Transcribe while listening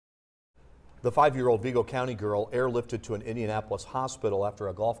The 5-year-old Vigo County girl airlifted to an Indianapolis hospital after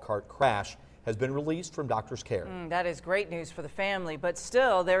a golf cart crash has been released from doctor's care. That is great news for the family, but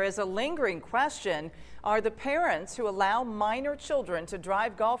still there is a lingering question. Are the parents who allow minor children to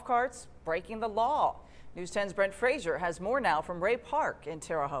drive golf carts breaking the law? News 10's Brent Frazier has more now from Ray Park in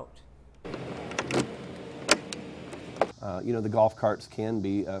Terre Haute. You know, the golf carts can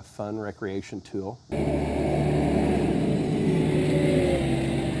be a fun recreation tool.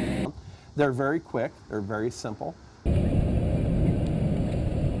 They're very quick, they're very simple.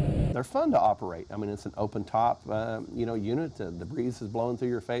 They're fun to operate. I mean, it's an open top, unit. The breeze is blowing through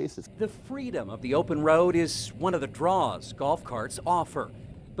your face. The freedom of the open road is one of the draws golf carts offer.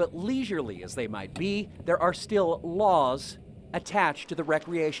 But leisurely as they might be, there are still laws attached to the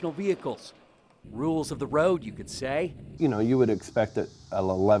recreational vehicles. Rules of the road, you could say. You know, you would expect that an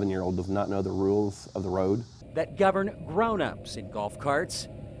 11-year-old does not know the rules of the road. That govern grown-ups in golf carts,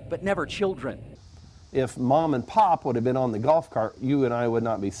 but never children. If Mom and Pop would have been on the golf cart, you and I would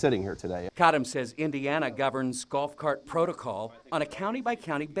not be sitting here today. Cottom says Indiana governs golf cart protocol on a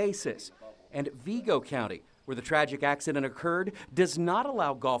county-by-county basis. And Vigo County, where the tragic accident occurred, does not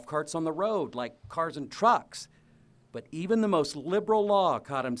allow golf carts on the road like cars and trucks. But even the most liberal law,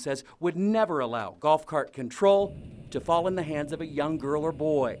 Cottom says, would never allow golf cart control to fall in the hands of a young girl or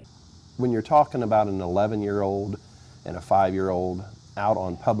boy. When you're talking about an 11-year-old and a 5-year-old out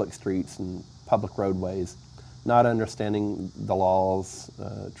on public streets and public roadways, not understanding the laws,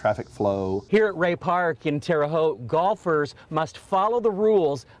 traffic flow. Here at Ray Park in Terre Haute, golfers must follow the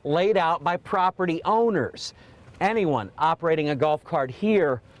rules laid out by property owners. Anyone operating a golf cart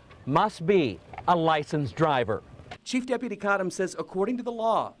here must be a licensed driver. Chief Deputy Cottom says according to the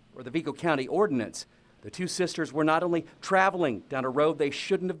law, or the Vigo County ordinance, the two sisters were not only traveling down a road they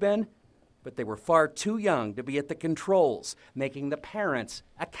shouldn't have been, but they were far too young to be at the controls, making the parents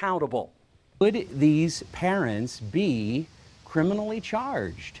accountable. Could these parents be criminally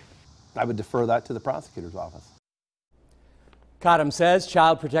charged? I would defer that to the prosecutor's office. Cottom says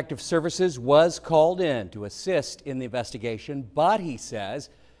Child Protective Services was called in to assist in the investigation, but he says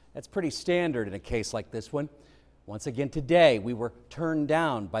that's pretty standard in a case like this one. Once again today, we were turned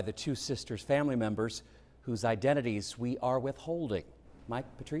down by the two sisters' family members whose identities we are withholding. Mike,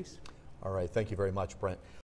 Patrice? All right, thank you very much, Brent.